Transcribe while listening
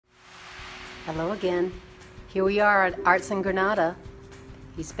Hello again. Here we are at Arts in Granada.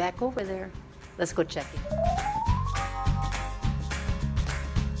 He's back over there. Let's go check it.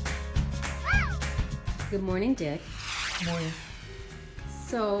 Good morning, Dick. Good morning.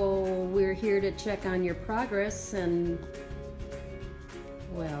 So we're here to check on your progress and,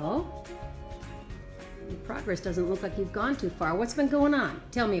 well, your progress doesn't look like you've gone too far. What's been going on?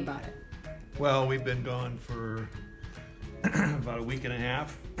 Tell me about it. Well, we've been gone for about a week and a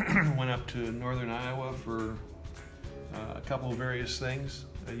half. Went up to northern Iowa for a couple of various things.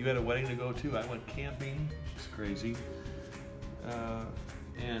 You had a wedding to go to. I went camping, which is crazy.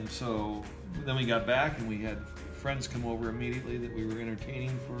 And so then we got back and we had friends come over immediately that we were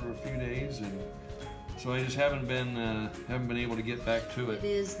entertaining for a few days, and so I just haven't been able to get back to it. It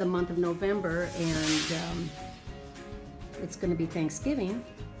is the month of November and it's going to be Thanksgiving.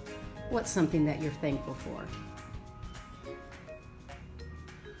 What's something that you're thankful for?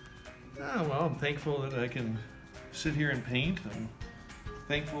 Well, I'm thankful that I can sit here and paint. I'm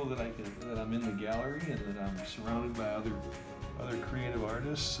thankful that I'm in the gallery and that I'm surrounded by other creative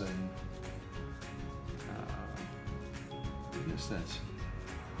artists, and I guess that's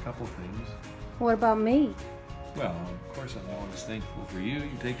a couple things. What about me? Well, of course I'm always thankful for you.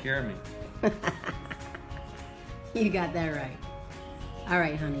 You take care of me. You got that right. All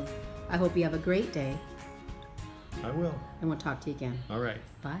right, honey. I hope you have a great day. I will. And we'll talk to you again. All right.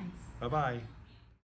 Bye. Bye-bye.